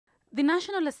The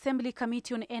National Assembly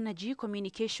Committee on Energy,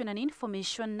 Communication and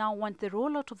Information now want the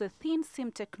rollout of the thin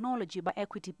SIM technology by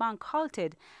Equity Bank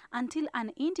halted until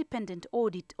an independent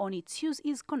audit on its use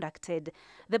is conducted.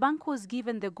 The bank was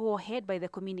given the go-ahead by the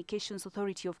Communications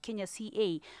Authority of Kenya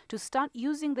 (CA) to start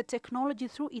using the technology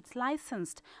through its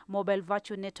licensed mobile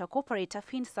virtual network operator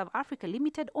FinServe Africa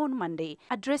Limited on Monday.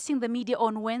 Addressing the media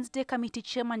on Wednesday, Committee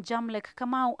Chairman Jamlek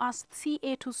Kamau asked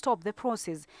CA to stop the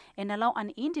process and allow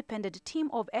an independent team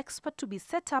of experts to be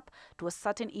set up to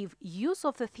ascertain if use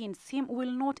of the thin SIM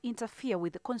will not interfere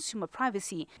with consumer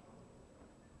privacy.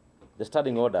 The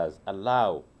standing orders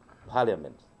allow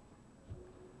Parliament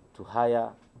to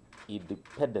hire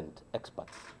independent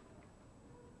experts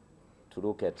to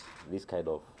look at this kind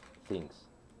of things.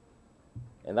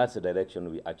 And that's the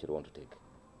direction we actually want to take.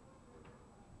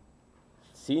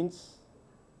 Since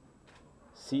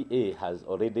CA has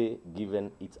already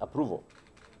given its approval,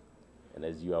 and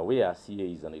as you are aware, CA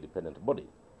is an independent body,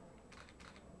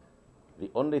 the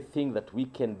only thing that we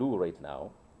can do right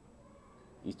now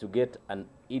is to get an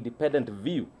independent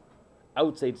view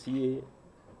outside CA,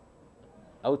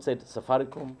 outside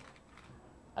Safaricom,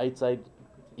 outside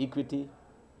Equity,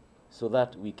 so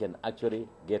that we can actually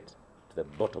get to the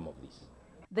bottom of this.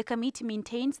 The committee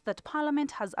maintains that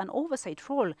Parliament has an oversight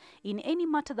role in any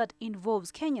matter that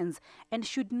involves Kenyans and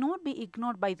should not be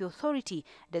ignored by the authority,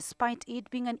 despite it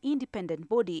being an independent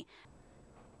body.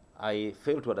 I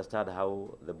fail to understand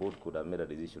how the board could have made a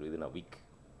decision within a week,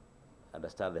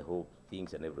 understand the whole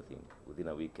things and everything within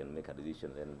a week and make a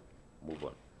decision and move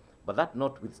on. But that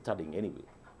notwithstanding anyway,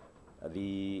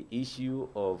 the issue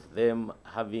of them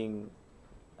having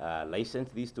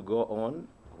licensed this to go on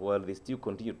while they still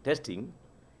continue testing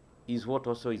is what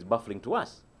also is baffling to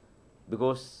us.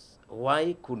 Because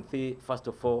why couldn't they, first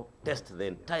of all, test the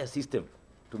entire system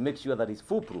to make sure that it's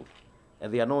foolproof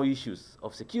and there are no issues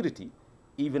of security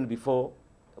even before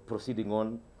proceeding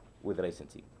on with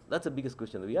licensing? That's the biggest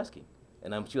question that we're asking.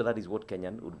 And I'm sure that is what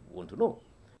Kenyan would want to know.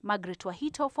 Margaret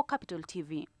Wahito for Capital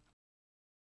TV.